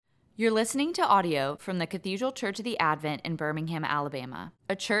You're listening to audio from the Cathedral Church of the Advent in Birmingham, Alabama,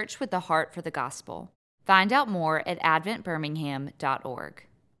 a church with the heart for the gospel. Find out more at adventbirmingham.org.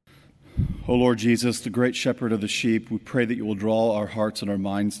 O Lord Jesus, the great shepherd of the sheep, we pray that you will draw our hearts and our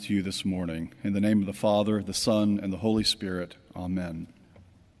minds to you this morning. In the name of the Father, the Son, and the Holy Spirit. Amen.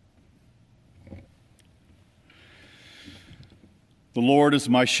 The Lord is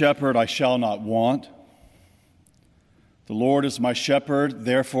my shepherd, I shall not want. The Lord is my shepherd,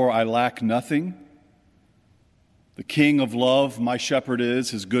 therefore I lack nothing. The King of love my shepherd is,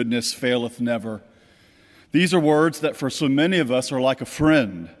 his goodness faileth never. These are words that for so many of us are like a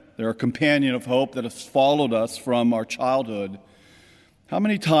friend. They're a companion of hope that has followed us from our childhood. How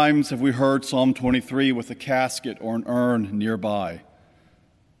many times have we heard Psalm 23 with a casket or an urn nearby?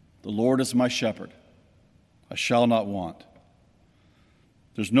 The Lord is my shepherd, I shall not want.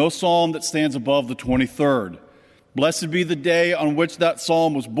 There's no psalm that stands above the 23rd. Blessed be the day on which that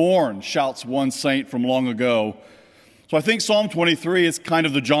psalm was born, shouts one saint from long ago. So I think Psalm 23 is kind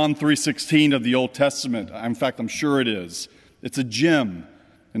of the John 3:16 of the Old Testament. In fact, I'm sure it is. It's a gem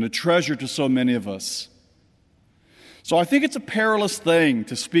and a treasure to so many of us. So I think it's a perilous thing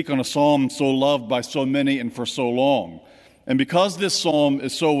to speak on a psalm so loved by so many and for so long. And because this psalm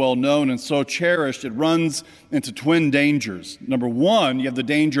is so well known and so cherished, it runs into twin dangers. Number one, you have the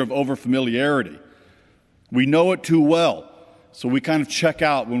danger of overfamiliarity. We know it too well, so we kind of check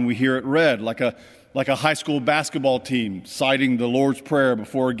out when we hear it read, like a high school basketball team citing the Lord's Prayer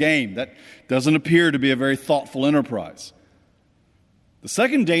before a game. That doesn't appear to be a very thoughtful enterprise. The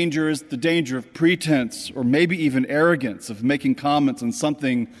second danger is the danger of pretense or maybe even arrogance, of making comments on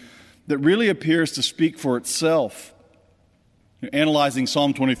something that really appears to speak for itself. Analyzing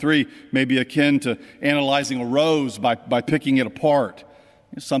Psalm 23 may be akin to analyzing a rose by picking it apart.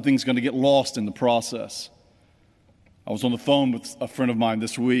 Something's going to get lost in the process. I was on the phone with a friend of mine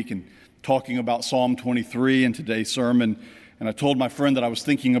this week and talking about Psalm 23 in today's sermon, and I told my friend that I was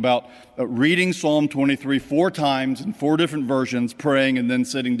thinking about reading Psalm 23 4 times in 4 different versions, praying, and then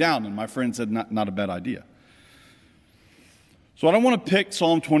sitting down, and my friend said, not a bad idea. So I don't want to pick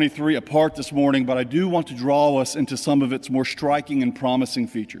Psalm 23 apart this morning, but I do want to draw us into some of its more striking and promising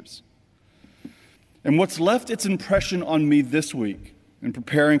features. And what's left its impression on me this week in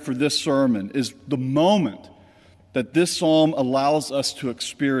preparing for this sermon is the moment that this psalm allows us to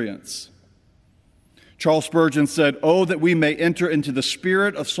experience. Charles Spurgeon said, "Oh, that we may enter into the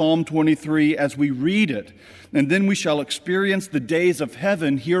spirit of Psalm 23 as we read it, and then we shall experience the days of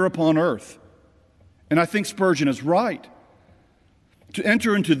heaven here upon earth." And I think Spurgeon is right. To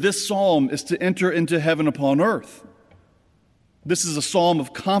enter into this psalm is to enter into heaven upon earth. This is a psalm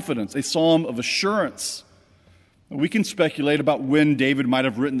of confidence, a psalm of assurance. We can speculate about when David might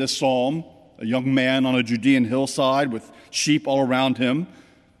have written this psalm: a young man on a Judean hillside with sheep all around him,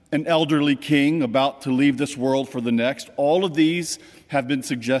 an elderly king about to leave this world for the next. All of these have been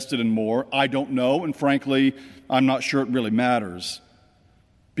suggested and more. I don't know, and frankly, I'm not sure it really matters.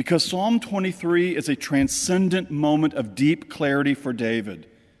 Because Psalm 23 is a transcendent moment of deep clarity for David.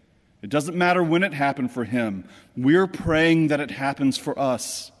 It doesn't matter when it happened for him. We're praying that it happens for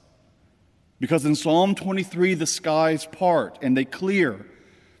us. Because in Psalm 23, the skies part and they clear.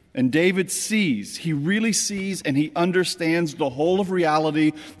 And David sees, he really sees, and he understands the whole of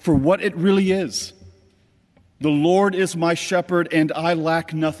reality for what it really is. The Lord is my shepherd, and I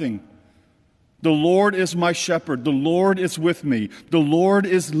lack nothing. The Lord is my shepherd. The Lord is with me. The Lord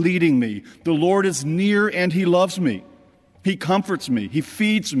is leading me. The Lord is near, and he loves me. He comforts me. He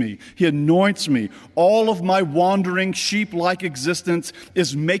feeds me. He anoints me. All of my wandering sheep-like existence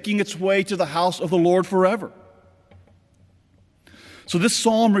is making its way to the house of the Lord forever. So this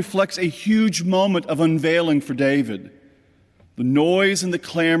psalm reflects a huge moment of unveiling for David. The noise and the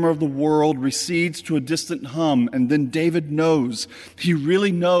clamor of the world recedes to a distant hum, and then David knows, he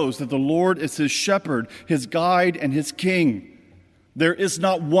really knows that the Lord is his shepherd, his guide, and his king. There is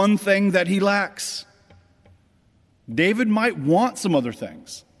not one thing that he lacks. David might want some other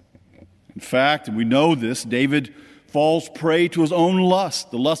things. In fact, and we know this, David falls prey to his own lust,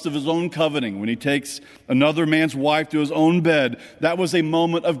 the lust of his own coveting, when he takes another man's wife to his own bed. That was a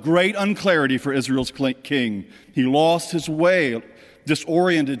moment of great unclarity for Israel's king. He lost his way,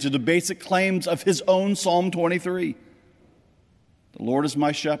 disoriented to the basic claims of his own Psalm 23. The Lord is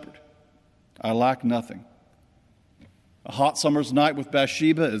my shepherd. I lack nothing. A hot summer's night with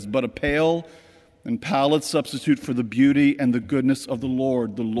Bathsheba is but a pale and pallid substitute for the beauty and the goodness of the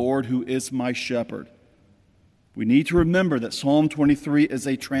Lord who is my shepherd. We need to remember that Psalm 23 is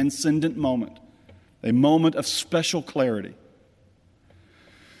a transcendent moment, a moment of special clarity.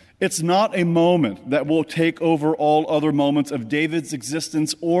 It's not a moment that will take over all other moments of David's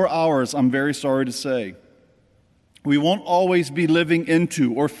existence or ours, I'm very sorry to say. We won't always be living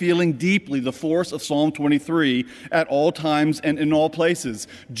into or feeling deeply the force of Psalm 23 at all times and in all places.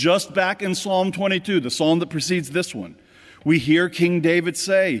 Just back in Psalm 22, the psalm that precedes this one, we hear King David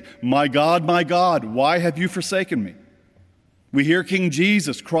say, my God, why have you forsaken me?" We hear King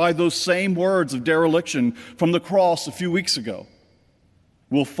Jesus cry those same words of dereliction from the cross a few weeks ago.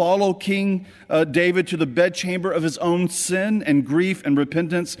 We'll follow King David to the bedchamber of his own sin and grief and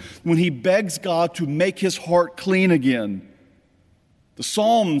repentance when he begs God to make his heart clean again. The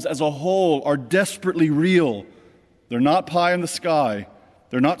Psalms as a whole are desperately real. They're not pie in the sky.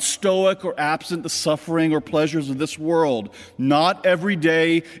 They're not stoic or absent the suffering or pleasures of this world. Not every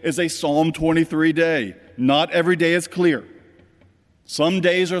day is a Psalm 23 day. Not every day is clear. Some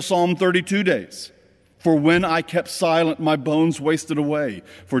days are Psalm 32 days. For when I kept silent, my bones wasted away.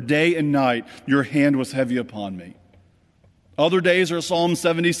 For day and night, your hand was heavy upon me. Other days are Psalm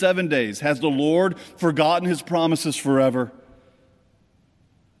 77 days. Has the Lord forgotten his promises forever?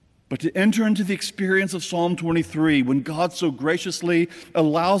 But to enter into the experience of Psalm 23, when God so graciously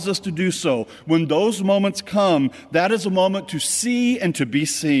allows us to do so, when those moments come, that is a moment to see and to be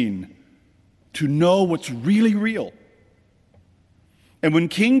seen, to know what's really real. And when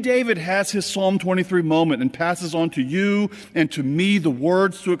King David has his Psalm 23 moment and passes on to you and to me the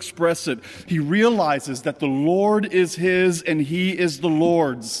words to express it, he realizes that the Lord is his and he is the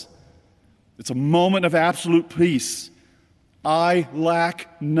Lord's. It's a moment of absolute peace. I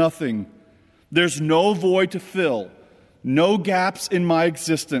lack nothing. There's no void to fill, no gaps in my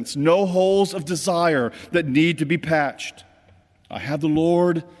existence, no holes of desire that need to be patched. I have the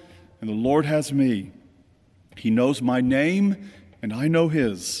Lord and the Lord has me. He knows my name and I know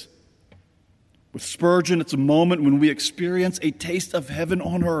his. With Spurgeon, it's a moment when we experience a taste of heaven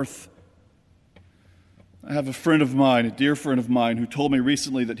on earth. I have a friend of mine, a dear friend of mine, who told me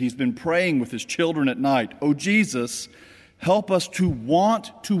recently that he's been praying with his children at night, "Oh Jesus, help us to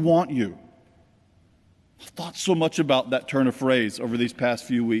want you." I've thought so much about that turn of phrase over these past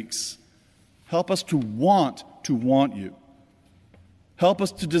few weeks. Help us to want you. Help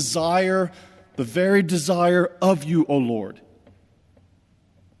us to desire the very desire of you, O Lord.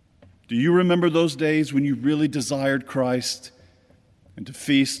 Do you remember those days when you really desired Christ and to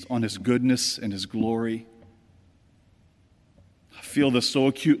feast on his goodness and his glory? I feel this so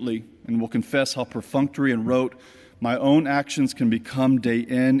acutely and will confess how perfunctory and rote my own actions can become day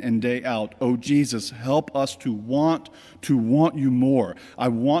in and day out. Oh, Jesus, help us to want you more. I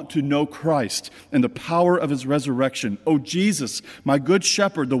want to know Christ and the power of his resurrection. Oh, Jesus, my good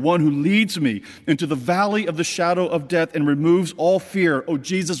shepherd, the one who leads me into the valley of the shadow of death and removes all fear. Oh,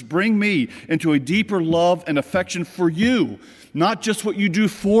 Jesus, bring me into a deeper love and affection for you. Not just what you do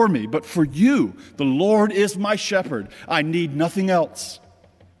for me, but for you. The Lord is my shepherd. I need nothing else.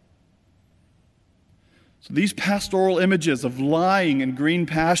 So these pastoral images of lying in green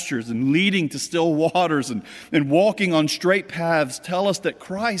pastures and leading to still waters and walking on straight paths tell us that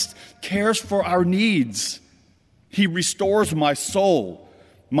Christ cares for our needs. He restores my soul.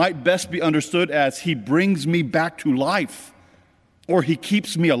 Might best be understood as he brings me back to life, or he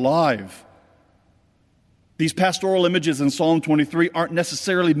keeps me alive. These pastoral images in Psalm 23 aren't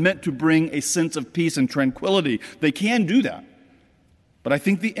necessarily meant to bring a sense of peace and tranquility. They can do that. But I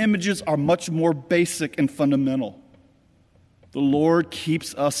think the images are much more basic and fundamental. The Lord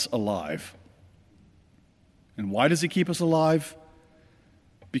keeps us alive. And why does he keep us alive?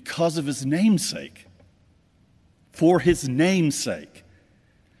 Because of his name's sake. For his name's sake.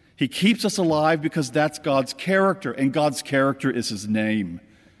 He keeps us alive because that's God's character, and God's character is his name.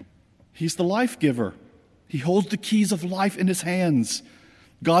 He's the life giver. He holds the keys of life in his hands.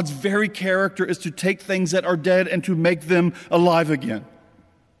 God's very character is to take things that are dead and to make them alive again.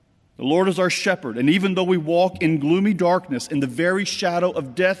 The Lord is our shepherd, and even though we walk in gloomy darkness, in the very shadow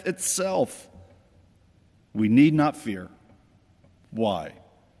of death itself, we need not fear. Why?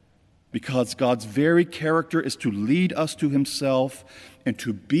 Because God's very character is to lead us to himself, and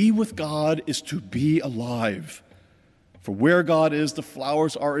to be with God is to be alive. For where God is, the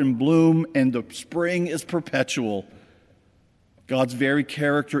flowers are in bloom, and the spring is perpetual. God's very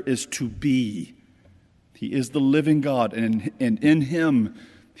character is to be. He is the living God, and in him,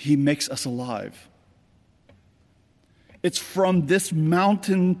 he makes us alive. It's from this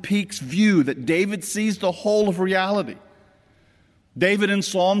mountain peak's view that David sees the whole of reality. David in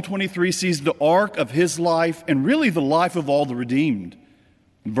Psalm 23 sees the arc of his life and really the life of all the redeemed.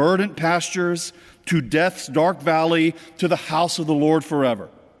 Verdant pastures to death's dark valley to the house of the Lord forever.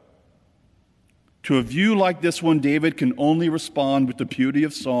 To a view like this one, David can only respond with the beauty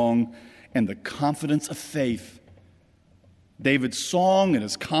of song and the confidence of faith. David's song and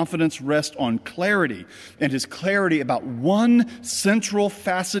his confidence rest on clarity, and his clarity about one central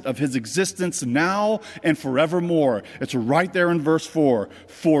facet of his existence now and forevermore. It's right there in verse 4.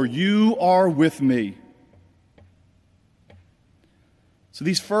 For you are with me. So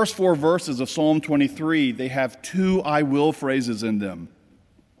these first 4 verses of Psalm 23, they have 2 I will phrases in them.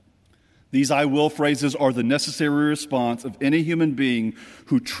 These I will phrases are the necessary response of any human being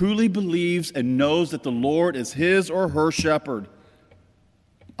who truly believes and knows that the Lord is his or her shepherd.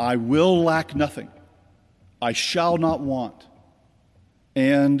 I will lack nothing. I shall not want.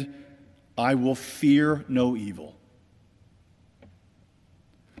 And I will fear no evil.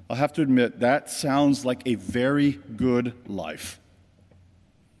 I'll have to admit, that sounds like a very good life.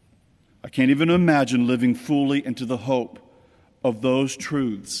 I can't even imagine living fully into the hope of those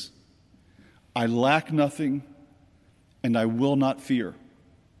truths. I lack nothing, and I will not fear.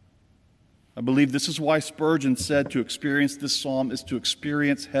 I believe this is why Spurgeon said to experience this psalm is to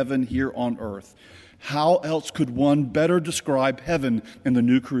experience heaven here on earth. How else could one better describe heaven in the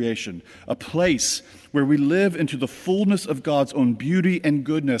new creation? A place where we live into the fullness of God's own beauty and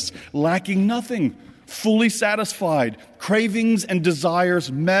goodness, lacking nothing, fully satisfied, cravings and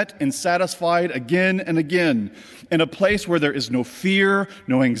desires met and satisfied again and again, in a place where there is no fear,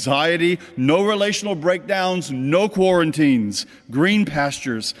 no anxiety, no relational breakdowns, no quarantines, green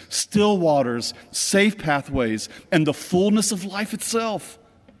pastures, still waters, safe pathways, and the fullness of life itself.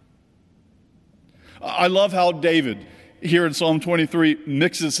 I love how David, here in Psalm 23,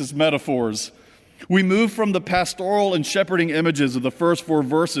 mixes his metaphors. We move from the pastoral and shepherding images of the first 4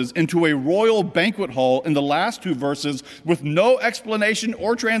 verses into a royal banquet hall in the last 2 verses with no explanation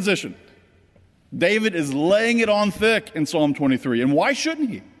or transition. David is laying it on thick in Psalm 23, and why shouldn't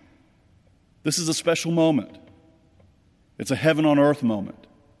he? This is a special moment. It's a heaven on earth moment.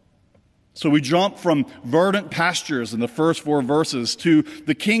 So we jump from verdant pastures in the first 4 verses to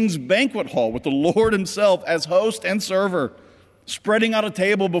the king's banquet hall with the Lord himself as host and server, spreading out a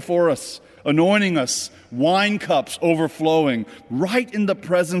table before us, anointing us, wine cups overflowing, right in the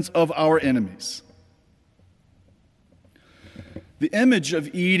presence of our enemies. The image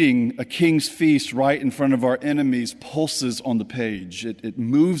of eating a king's feast right in front of our enemies pulses on the page. It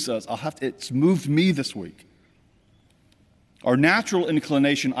moves us. It's moved me this week. Our natural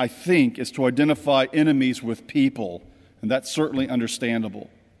inclination, I think, is to identify enemies with people, and that's certainly understandable.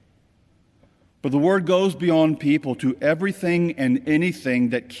 But the word goes beyond people to everything and anything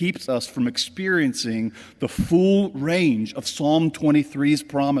that keeps us from experiencing the full range of Psalm 23's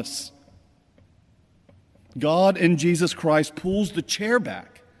promise. God in Jesus Christ pulls the chair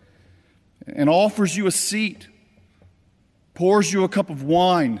back and offers you a seat, pours you a cup of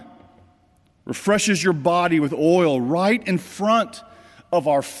wine, refreshes your body with oil right in front of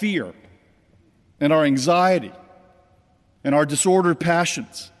our fear and our anxiety and our disordered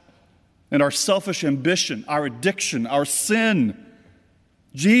passions and our selfish ambition, our addiction, our sin.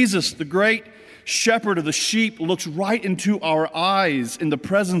 Jesus, the great shepherd of the sheep, looks right into our eyes in the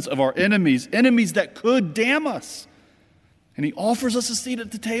presence of our enemies, enemies that could damn us. And he offers us a seat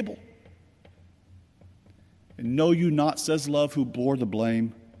at the table. And know you not, says love, who bore the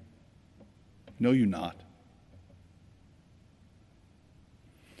blame. Know you not.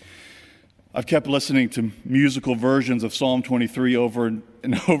 I've kept listening to musical versions of Psalm 23 over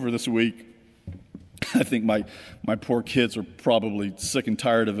and over this week. I think my poor kids are probably sick and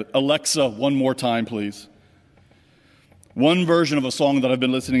tired of it. Alexa, one more time, please. One version of a song that I've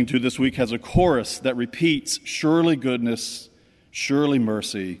been listening to this week has a chorus that repeats, "Surely goodness, surely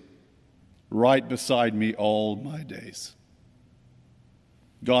mercy, right beside me all my days."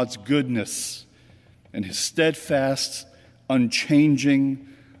 God's goodness and his steadfast, unchanging,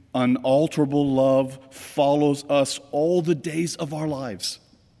 unalterable love follows us all the days of our lives.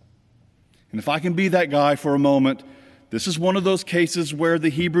 And if I can be that guy for a moment, this is one of those cases where the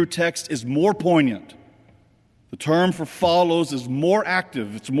Hebrew text is more poignant. The term for follows is more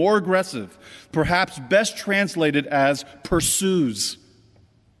active, it's more aggressive, perhaps best translated as pursues.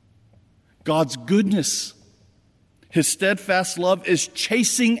 God's goodness, his steadfast love is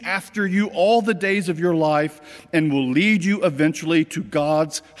chasing after you all the days of your life and will lead you eventually to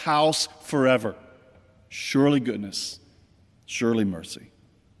God's house forever. Surely goodness, surely mercy.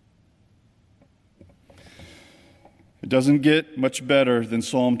 It doesn't get much better than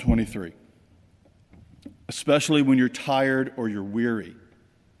Psalm 23, especially when you're tired or you're weary,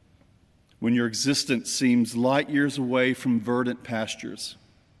 when your existence seems light years away from verdant pastures.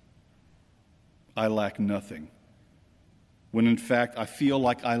 I lack nothing. when in fact I feel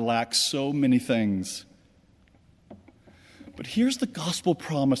like I lack so many things. But here's the gospel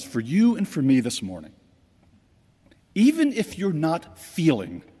promise for you and for me this morning. Even if you're not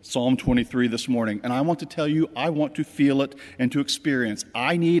feeling Psalm 23 this morning, and I want to tell you, I want to feel it and to experience.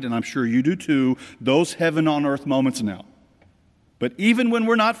 I need, and I'm sure you do too, those heaven on earth moments now. But even when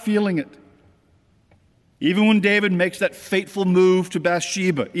we're not feeling it, even when David makes that fateful move to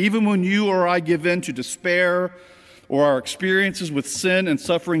Bathsheba, even when you or I give in to despair, or our experiences with sin and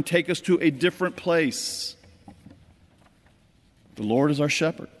suffering take us to a different place, the Lord is our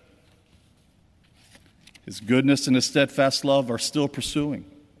shepherd. His goodness and his steadfast love are still pursuing.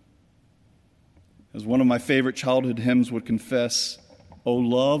 As one of my favorite childhood hymns would confess, "O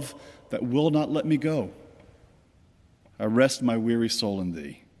love that will not let me go, I rest my weary soul in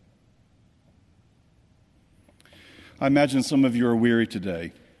thee." I imagine some of you are weary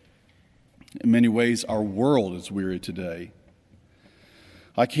today. In many ways, our world is weary today.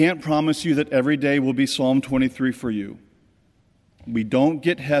 I can't promise you that every day will be Psalm 23 for you. We don't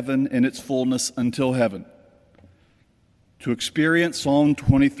get heaven in its fullness until heaven. To experience Psalm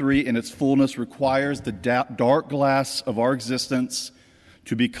 23 in its fullness requires the dark glass of our existence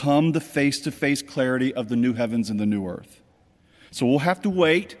to become the face-to-face clarity of the new heavens and the new earth. So we'll have to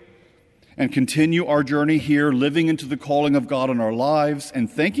wait and continue our journey here, living into the calling of God in our lives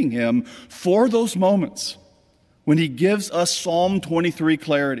and thanking Him for those moments when He gives us Psalm 23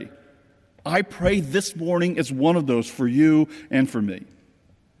 clarity. I pray this morning is one of those for you and for me.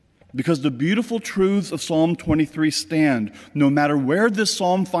 Because the beautiful truths of Psalm 23 stand no matter where this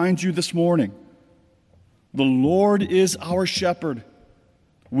psalm finds you this morning. The Lord is our shepherd.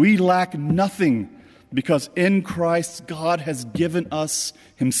 We lack nothing because in Christ God has given us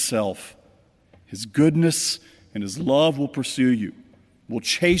Himself. His goodness and His love will pursue you, will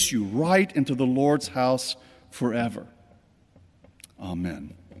chase you right into the Lord's house forever.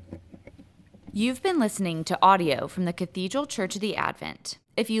 Amen. You've been listening to audio from the Cathedral Church of the Advent.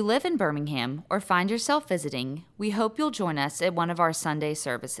 If you live in Birmingham or find yourself visiting, we hope you'll join us at one of our Sunday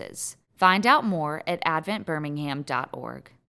services. Find out more at adventbirmingham.org.